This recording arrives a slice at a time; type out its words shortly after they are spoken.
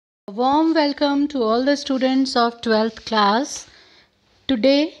Warm welcome to all the students of 12th class.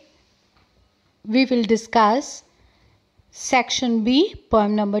 Today we will discuss section B,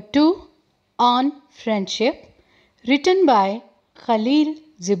 poem number 2 on friendship, written by Khalil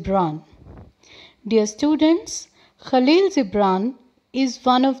Gibran. Dear students, Khalil Gibran is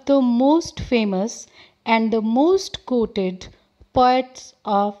one of the most famous and the most quoted poets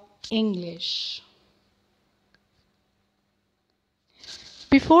of English.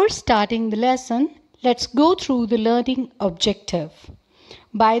 Before starting the lesson, let's go through the learning objective.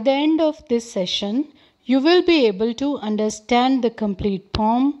 By the end of this session, you will be able to understand the complete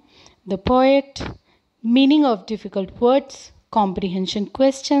poem, the poet, meaning of difficult words, comprehension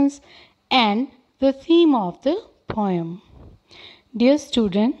questions, and the theme of the poem. Dear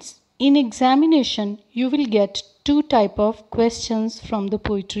students, in examination, you will get two types of questions from the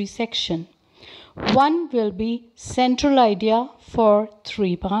poetry section. One will be central idea for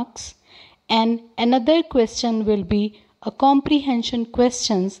 3 marks and another question will be a comprehension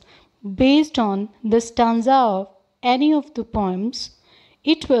questions based on the stanza of any of the poems.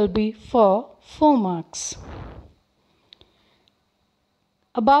 It will be for 4 marks.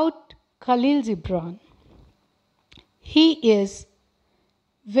 About Khalil Gibran. He is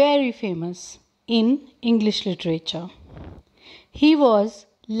very famous in English literature. He was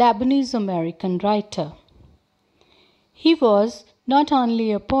Lebanese American writer. He was not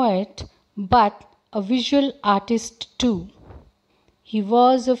only a poet but a visual artist too. He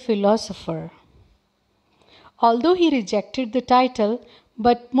was a philosopher. Although he rejected the title,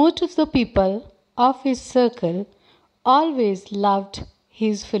 but most of the people of his circle always loved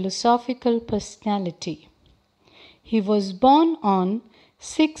his philosophical personality. He was born on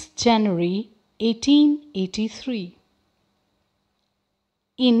 6 January 1883.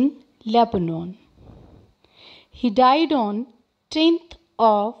 In Lebanon. He died on 10th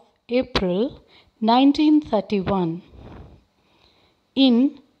of April 1931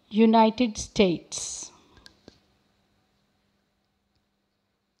 in United States.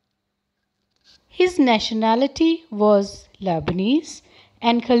 His nationality was Lebanese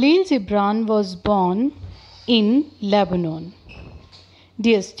and Khalil Gibran was born in Lebanon.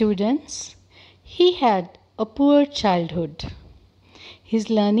 Dear students, he had a poor childhood. His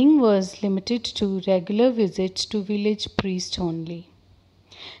learning was limited to regular visits to village priest only.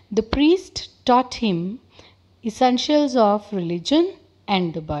 The priest taught him essentials of religion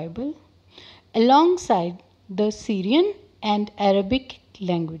and the Bible, alongside the Syrian and Arabic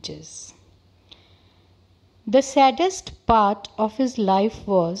languages. The saddest part of his life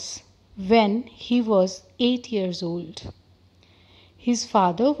was when he was 8 years old. His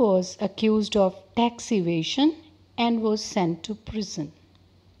father was accused of tax evasion and was sent to prison.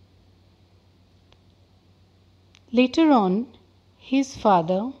 Later on, his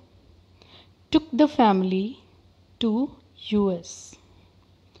father took the family to US.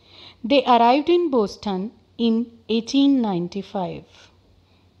 They arrived in Boston in 1895,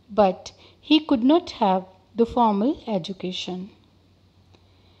 but he could not have the formal education.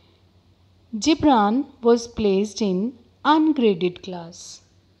 Gibran was placed in ungraded class.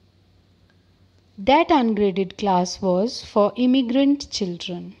 That ungraded class was for immigrant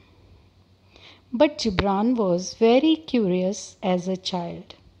children. But Gibran was very curious as a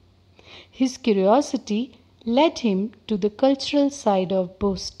child. His curiosity led him to the cultural side of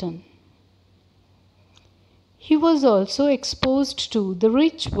Boston. He was also exposed to the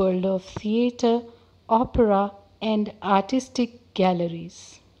rich world of theatre, opera, and artistic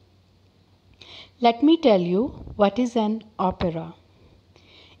galleries. Let me tell you what is an opera.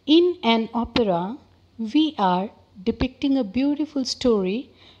 In an opera, we are depicting a beautiful story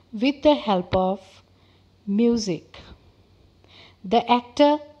with the help of music. The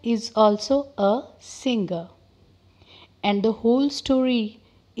actor is also a singer, and the whole story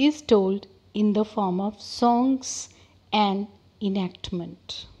is told in the form of songs and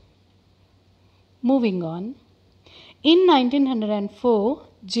enactment. Moving on, in 1904,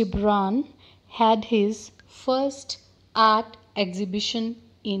 Gibran had his first art exhibition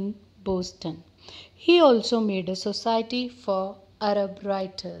in Boston. He also made a society for Arab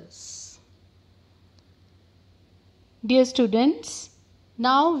writers. Dear students,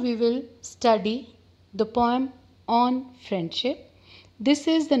 now we will study the poem on friendship. This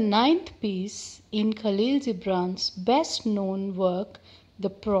is the 9th piece in Khalil Gibran's best known work, The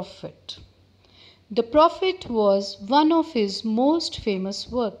Prophet. The Prophet was one of his most famous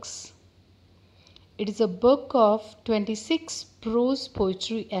works. It is a book of 26 prose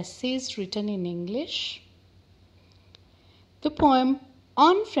poetry essays written in English. The poem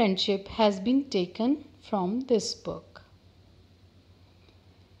on friendship has been taken from this book.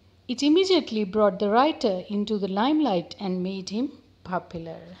 It immediately brought the writer into the limelight and made him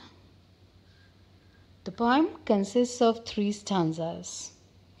popular. The poem consists of 3 stanzas.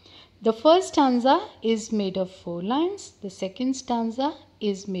 The first stanza is made of 4 lines, the second stanza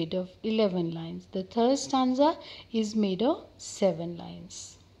is made of 11 lines, the third stanza is made of 7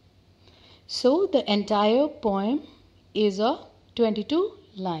 lines. So the entire poem is of 22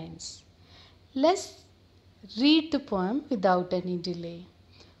 lines. Let's read the poem without any delay.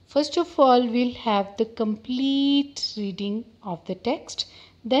 First of all, we'll have the complete reading of the text,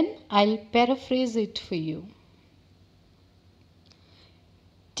 then I'll paraphrase it for you.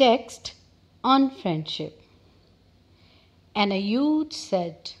 Text on friendship. And a youth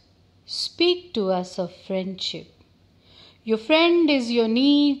said, "Speak to us of friendship. Your friend is your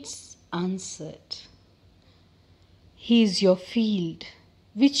needs answered. He is your field,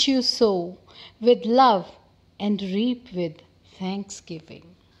 which you sow with love and reap with thanksgiving.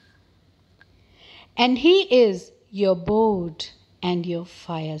 And he is your board and your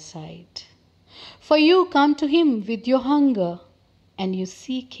fireside. For you come to him with your hunger, and you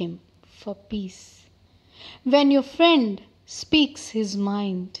seek him for peace. When your friend speaks his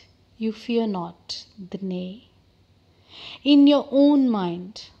mind, you fear not the nay in your own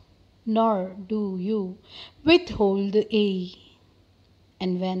mind, nor do you withhold the A.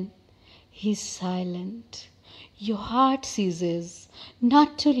 And when he is silent, your heart ceases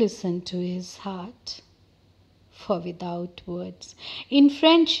not to listen to his heart. For without words, in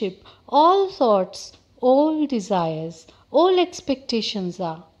friendship, all thoughts, all desires, all expectations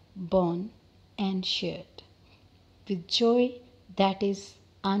are born and shared with joy that is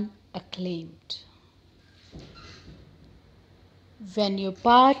unacclaimed. When you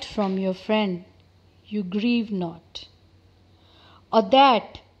part from your friend, you grieve not, or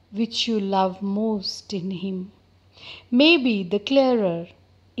that which you love most in him may be the clearer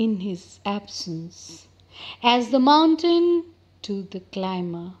in his absence, as the mountain to the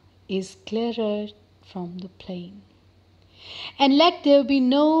climber is clearer from the plain. And let there be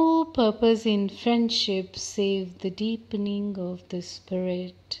no purpose in friendship save the deepening of the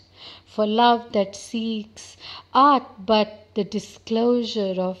spirit. For love that seeks art but the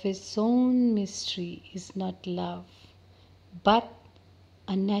disclosure of its own mystery is not love, but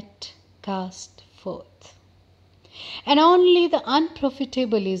a net cast forth. And only the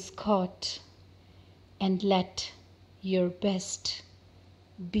unprofitable is caught. And let your best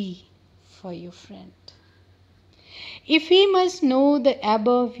be for your friend. If he must know the ebb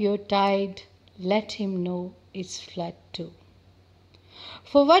of your tide, let him know its flood too.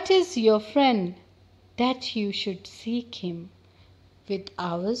 For what is your friend that you should seek him with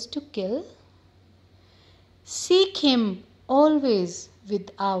hours to kill? Seek him always with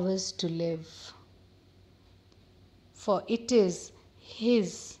hours to live. For it is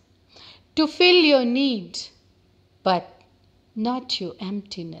his to fill your need, but not your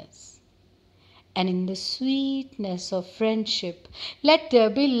emptiness. And in the sweetness of friendship, let there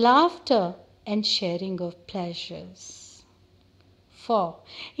be laughter and sharing of pleasures. For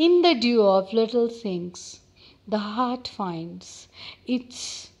in the dew of little things, the heart finds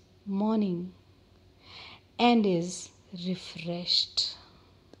its morning and is refreshed.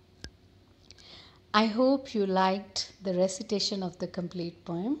 I hope you liked the recitation of the complete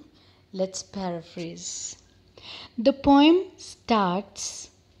poem. Let's paraphrase. The poem starts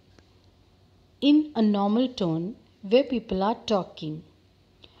in a normal tone where people are talking.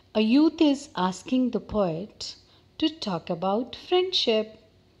 A youth is asking the poet to talk about friendship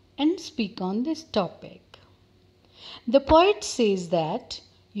and speak on this topic. The poet says that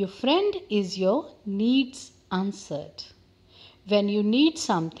your friend is your needs answered. When you need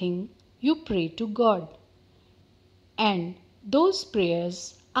something, you pray to God, and those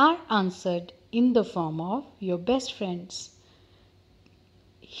prayers are answered in the form of your best friends.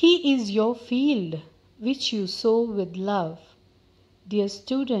 He is your field which you sow with love. Dear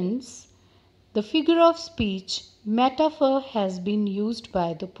students, the figure of speech metaphor has been used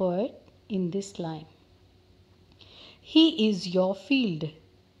by the poet in this line. He is your field.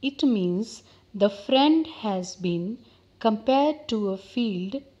 It means the friend has been compared to a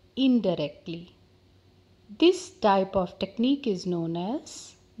field indirectly. This type of technique is known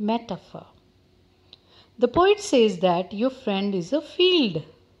as metaphor. The poet says that your friend is a field.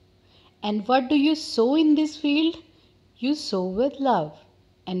 And what do you sow in this field? You sow with love.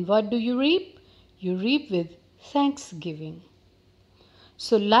 And what do you reap? You reap with thanksgiving.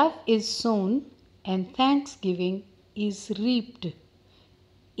 So love is sown and thanksgiving is reaped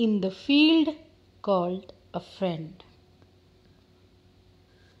in the field called a friend.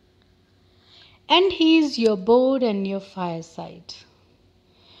 And he is your board and your fireside.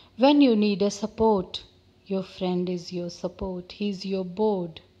 When you need a support, your friend is your support. He is your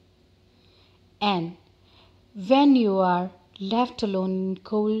board. And when you are left alone in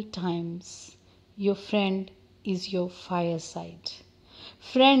cold times, your friend is your fireside.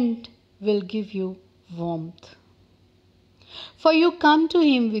 Friend will give you warmth. For you come to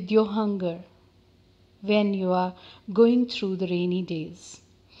him with your hunger when you are going through the rainy days.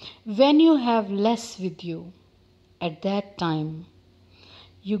 When you have less with you, at that time,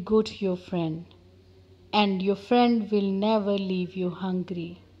 you go to your friend, and your friend will never leave you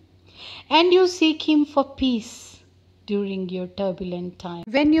hungry. And you seek him for peace during your turbulent time.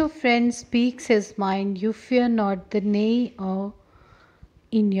 When your friend speaks his mind, you fear not the nay or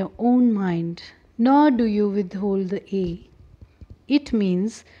in your own mind, nor do you withhold the A. It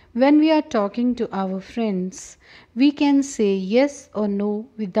means when we are talking to our friends, we can say yes or no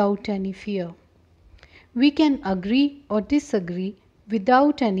without any fear. We can agree or disagree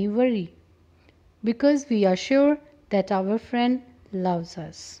without any worry, because we are sure that our friend loves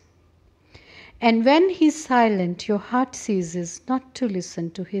us. And when he is silent, your heart ceases not to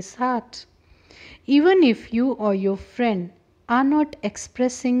listen to his heart. Even if you or your friend are not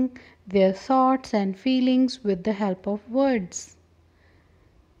expressing their thoughts and feelings with the help of words,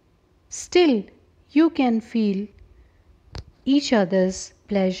 still you can feel each other's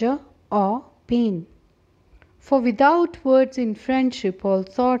pleasure or pain. For without words in friendship, all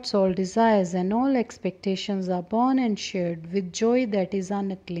thoughts, all desires, and all expectations are born and shared with joy that is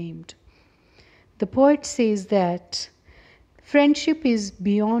unacclaimed. The poet says that friendship is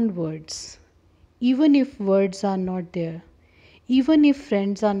beyond words. Even if words are not there, even if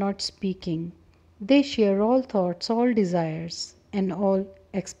friends are not speaking, they share all thoughts, all desires, and all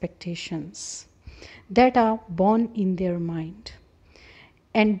expectations that are born in their mind.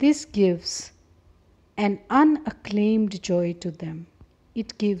 And this gives an unacclaimed joy to them.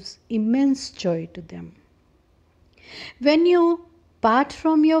 It gives immense joy to them. When you part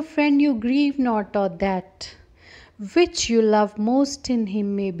from your friend, you grieve not, or that which you love most in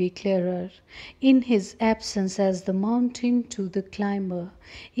him may be clearer in his absence, as the mountain to the climber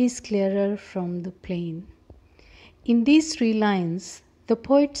is clearer from the plain. In these 3 lines, the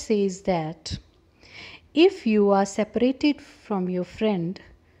poet says that if you are separated from your friend,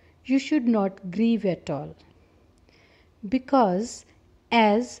 you should not grieve at all, because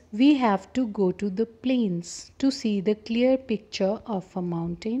as we have to go to the plains to see the clear picture of a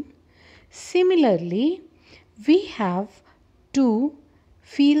mountain, similarly we have to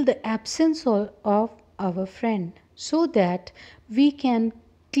feel the absence of our friend so that we can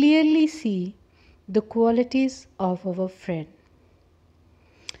clearly see the qualities of our friend.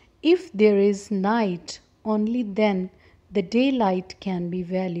 If there is night, only then the daylight can be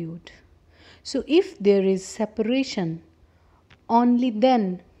valued. So if there is separation, only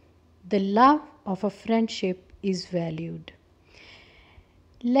then the love of a friendship is valued.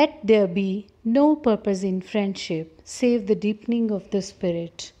 Let there be no purpose in friendship save the deepening of the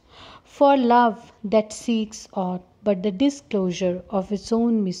spirit. For love that seeks aught but the disclosure of its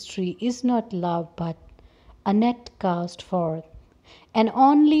own mystery is not love but a net cast forth, and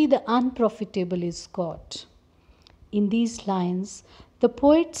only the unprofitable is got. In these lines, the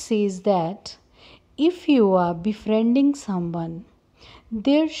poet says that if you are befriending someone,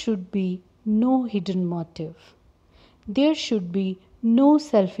 there should be no hidden motive. There should be no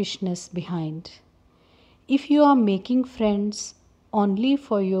selfishness behind. If you are making friends only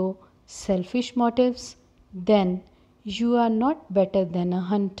for your selfish motives, then you are not better than a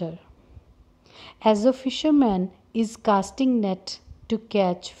hunter. As a fisherman is casting net to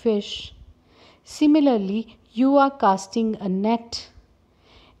catch fish, similarly you are casting a net,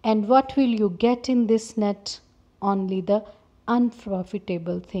 and what will you get in this net? Only the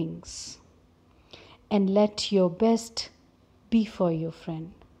unprofitable things. And let your best be for your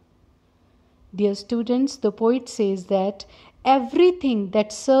friend. Dear students, the poet says that everything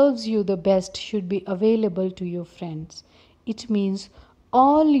that serves you the best should be available to your friends. It means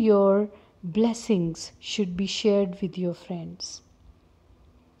all your blessings should be shared with your friends.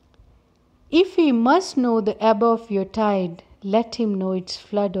 If he must know the ebb of your tide, let him know its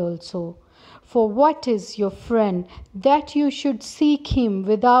flood also. For what is your friend that you should seek him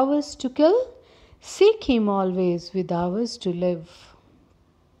with hours to kill? Seek him always with hours to live.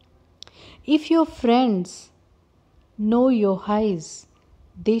 If your friends know your highs,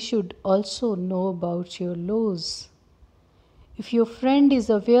 they should also know about your lows. If your friend is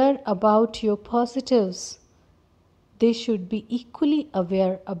aware about your positives, they should be equally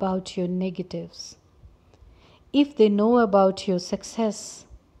aware about your negatives. If they know about your success,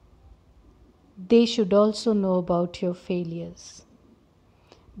 they should also know about your failures.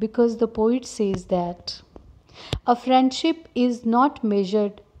 because the poet says that a friendship is not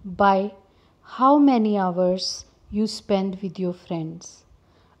measured by how many hours you spend with your friends.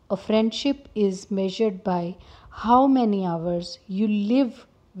 A friendship is measured by how many hours you live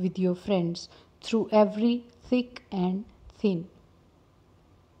with your friends through every thick and thin.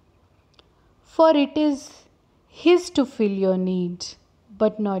 For it is His to fill your need,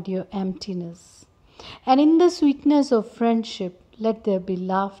 but not your emptiness. And in the sweetness of friendship, let there be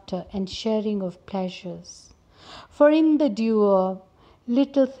laughter and sharing of pleasures. For in the dew of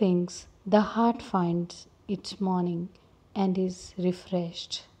little things, the heart finds its morning and is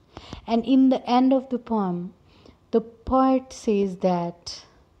refreshed. And in the end of the poem, the poet says that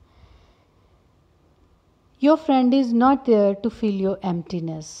your friend is not there to fill your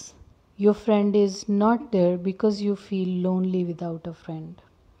emptiness. Your friend is not there because you feel lonely without a friend.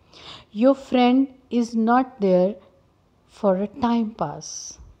 Your friend is not there for a time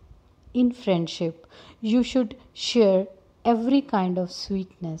pass. In friendship, you should share every kind of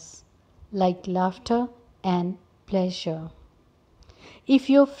sweetness, like laughter and pleasure. If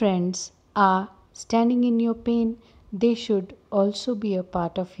your friends are standing in your pain, they should also be a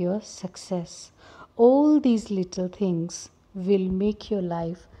part of your success. All these little things will make your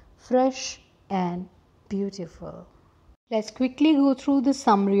life fresh and beautiful. Let's quickly go through the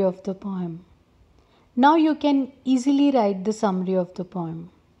summary of the poem. Now you can easily write the summary of the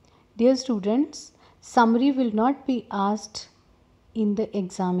poem. Dear students, summary will not be asked in the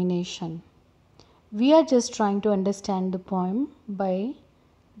examination. We are just trying to understand the poem by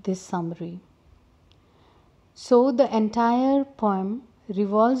this summary. So the entire poem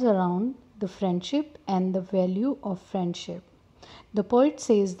revolves around the friendship and the value of friendship. The poet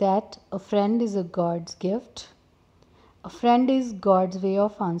says that a friend is a God's gift. A friend is God's way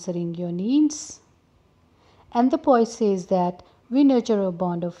of answering your needs. And the poet says that we nurture a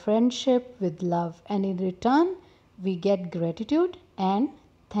bond of friendship with love, and in return we get gratitude and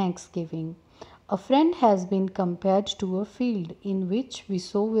thanksgiving. A friend has been compared to a field in which we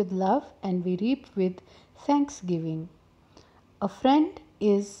sow with love and we reap with thanksgiving. A friend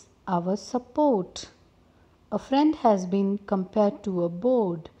is our support. A friend has been compared to a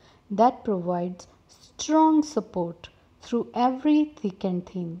board that provides strong support through every thick and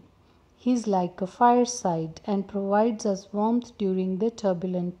thin. He is like a fireside and provides us warmth during the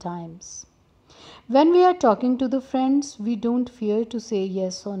turbulent times. When we are talking to the friends, we don't fear to say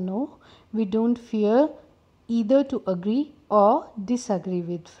yes or no. We don't fear either to agree or disagree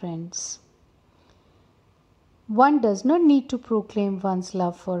with friends. One does not need to proclaim one's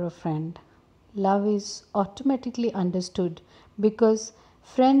love for a friend. Love is automatically understood because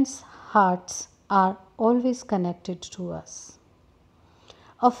friends' hearts are always connected to us.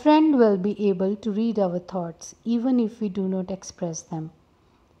 A friend will be able to read our thoughts even if we do not express them.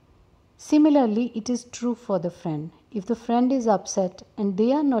 Similarly, it is true for the friend. If the friend is upset and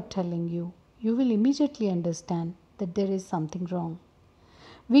they are not telling you, you will immediately understand that there is something wrong.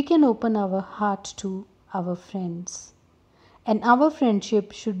 We can open our heart to our friends, and our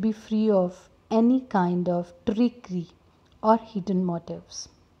friendship should be free of any kind of trickery or hidden motives.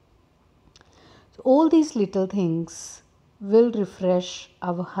 So all these little things will refresh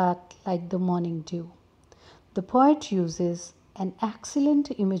our heart like the morning dew. The poet uses an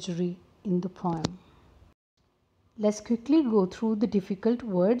excellent imagery in the poem. Let's quickly go through the difficult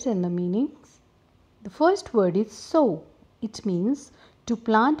words and the meanings. The first word is sow. It means to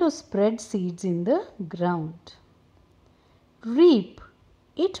plant or spread seeds in the ground. Reap.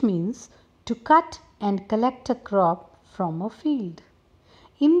 It means to cut and collect a crop from a field.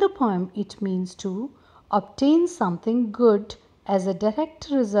 In the poem, it means to obtain something good as a direct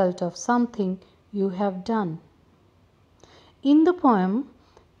result of something you have done. In the poem,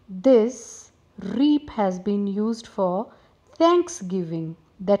 this reap has been used for thanksgiving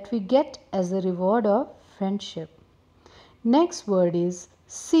that we get as a reward of friendship. Next word is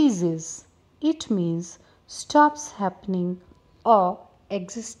ceases. It means stops happening or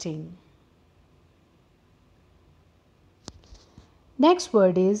existing. Next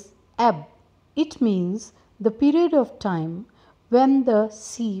word is ebb. It means the period of time when the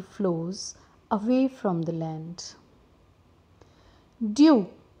sea flows away from the land. Dew.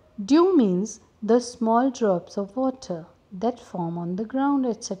 Dew means the small drops of water that form on the ground,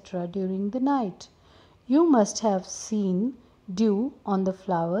 etc. during the night. You must have seen dew on the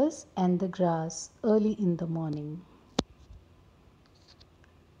flowers and the grass early in the morning.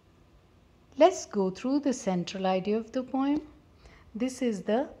 Let's go through the central idea of the poem. This is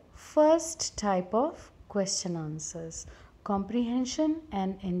the first type of question answers. Comprehension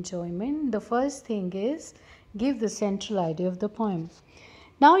and enjoyment. The first thing is give the central idea of the poem.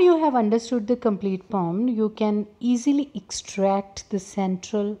 Now you have understood the complete poem, you can easily extract the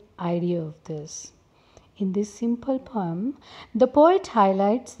central idea of this. In this simple poem, the poet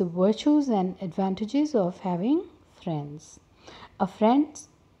highlights the virtues and advantages of having friends. A friend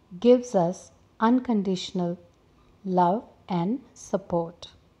gives us unconditional love and support.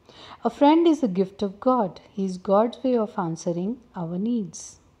 A friend is a gift of God. He is God's way of answering our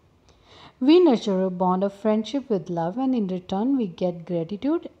needs. We nurture a bond of friendship with love, and in return, we get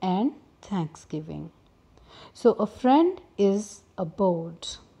gratitude and thanksgiving. So, a friend is a board,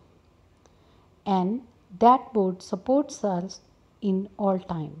 and that board supports us in all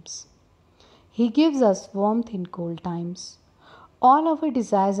times. He gives us warmth in cold times. All our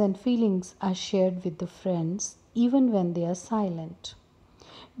desires and feelings are shared with the friends, even when they are silent.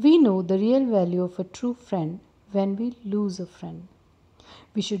 We know the real value of a true friend when we lose a friend.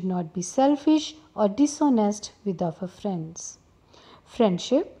 We should not be selfish or dishonest with our friends.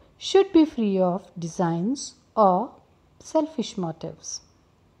 Friendship should be free of designs or selfish motives.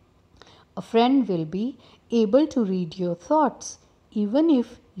 A friend will be able to read your thoughts even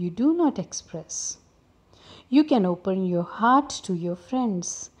if you do not express. You can open your heart to your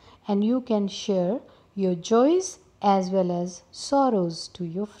friends, and you can share your joys as well as sorrows to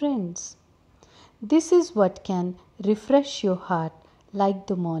your friends. This is what can refresh your heart like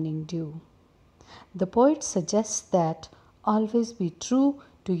the morning dew. The poet suggests that always be true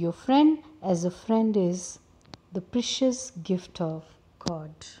to your friend, as a friend is the precious gift of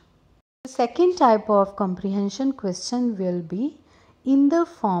God. The second type of comprehension question will be in the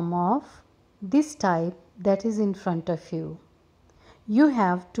form of this type that is in front of you. You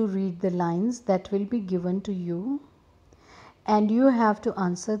have to read the lines that will be given to you, and you have to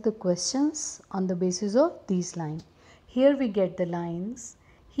answer the questions on the basis of these lines. Here we get the lines.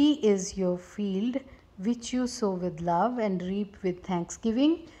 He is your field which you sow with love and reap with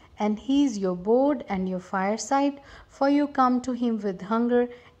thanksgiving, and he is your board and your fireside, for you come to him with hunger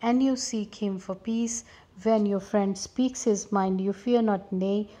and you seek him for peace. When your friend speaks his mind, you fear not,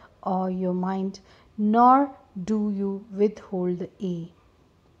 nay, or your mind, nor do you withhold a.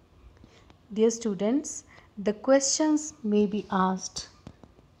 Dear students, the questions may be asked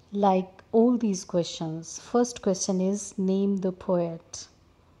like all these questions. First question is, name the poet.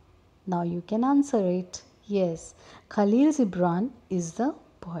 Now you can answer it. Yes, Khalil Gibran is the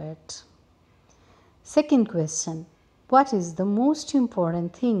poet. Second question, what is the most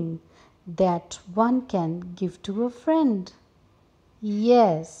important thing that one can give to a friend?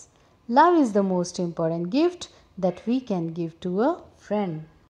 Yes, love is the most important gift that we can give to a friend.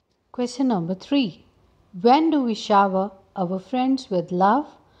 Question number 3. When do we shower our friends with love?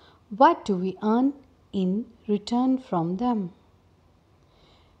 What do we earn in return from them?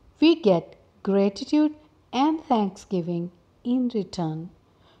 We get gratitude and thanksgiving in return.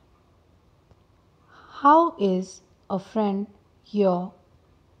 How is a friend your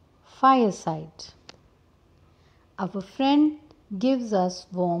fireside? Our friend gives us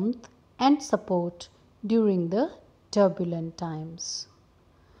warmth and support during the turbulent times.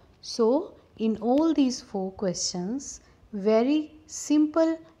 So, in all these 4 questions, very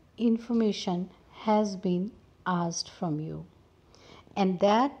simple information has been asked from you, and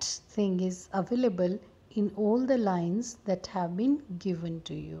that thing is available in all the lines that have been given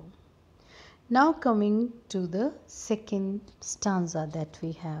to you. Now coming to the second stanza that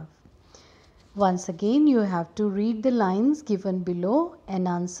we have. Once again, you have to read the lines given below and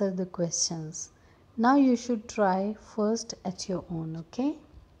answer the questions. Now you should try first at your own, okay?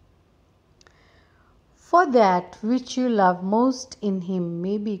 For that which you love most in him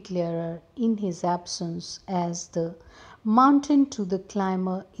may be clearer in his absence, as the mountain to the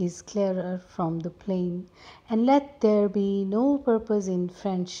climber is clearer from the plain. And let there be no purpose in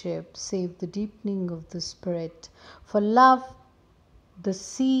friendship save the deepening of the spirit. For love the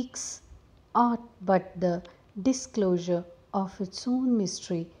seeks aught but the disclosure of its own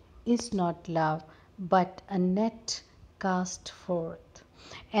mystery is not love, but a net cast forth,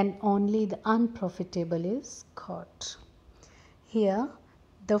 and only the unprofitable is caught. Here,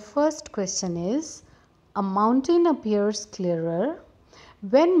 the first question is, a mountain appears clearer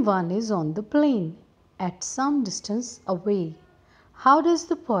when one is on the plain at some distance away. How does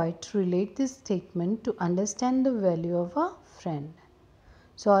the poet relate this statement to understand the value of a friend?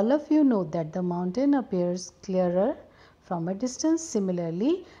 So all of you know that the mountain appears clearer from a distance.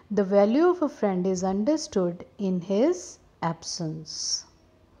 Similarly, the value of a friend is understood in his absence.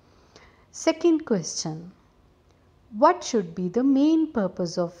 Second question, what should be the main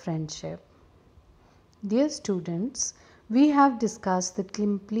purpose of friendship? Dear students, we have discussed the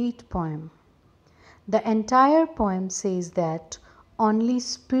complete poem. The entire poem says that only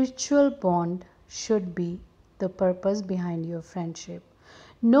spiritual bond should be the purpose behind your friendship.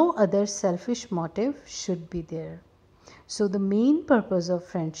 No other selfish motive should be there. So the main purpose of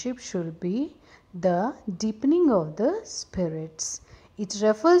friendship should be the deepening of the spirits. It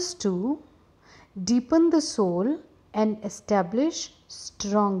refers to deepen the soul and establish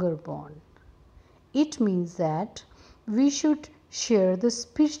stronger bond. It means that we should share the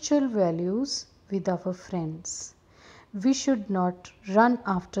spiritual values with our friends. We should not run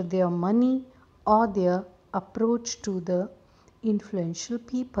after their money or their approach to the influential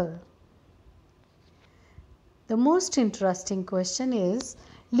people. The most interesting question is,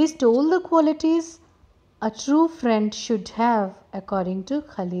 list all the qualities a true friend should have according to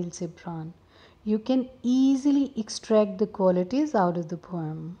Khalil Gibran. You can easily extract the qualities out of the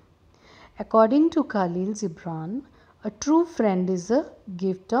poem. According to Khalil Gibran, a true friend is a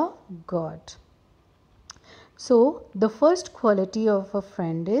gift of God. So, the first quality of a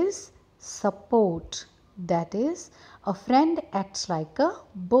friend is support. That is, a friend acts like a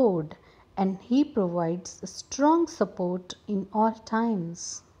board and he provides strong support in all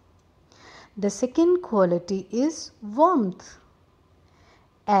times. The second quality is warmth.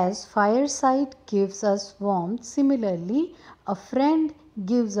 As fireside gives us warmth, similarly, a friend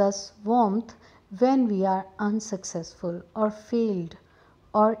gives us warmth when we are unsuccessful or failed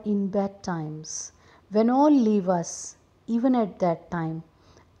or in bad times. When all leave us, even at that time,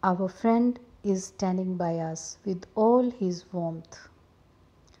 our friend is standing by us with all his warmth.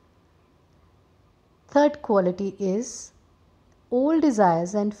 Third quality is all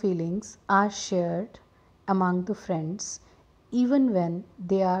desires and feelings are shared among the friends even when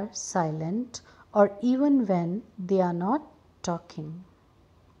they are silent or even when they are not talking.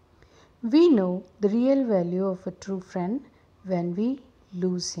 We know the real value of a true friend when we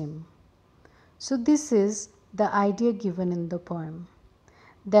lose him. So this is the idea given in the poem,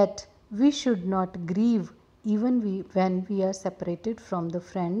 that we should not grieve even when we are separated from the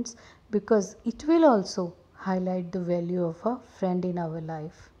friends, because it will also highlight the value of a friend in our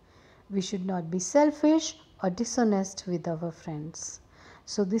life. We should not be selfish or dishonest with our friends.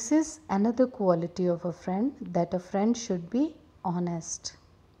 So this is another quality of a friend, that a friend should be honest.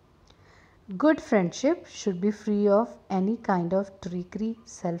 Good friendship should be free of any kind of trickery,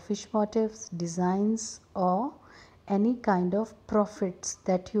 selfish motives, designs, or any kind of profits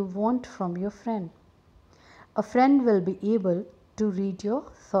that you want from your friend. A friend will be able to read your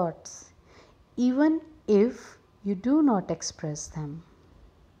thoughts, even if you do not express them.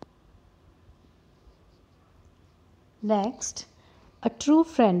 Next, a true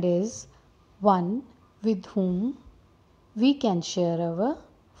friend is one with whom we can share our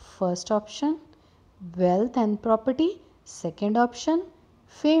first option, wealth and property; second option,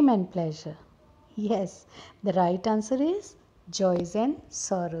 fame and pleasure. Yes, the right answer is joys and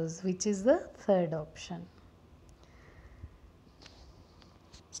sorrows, which is the third option.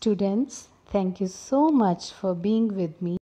 Students, thank you so much for being with me.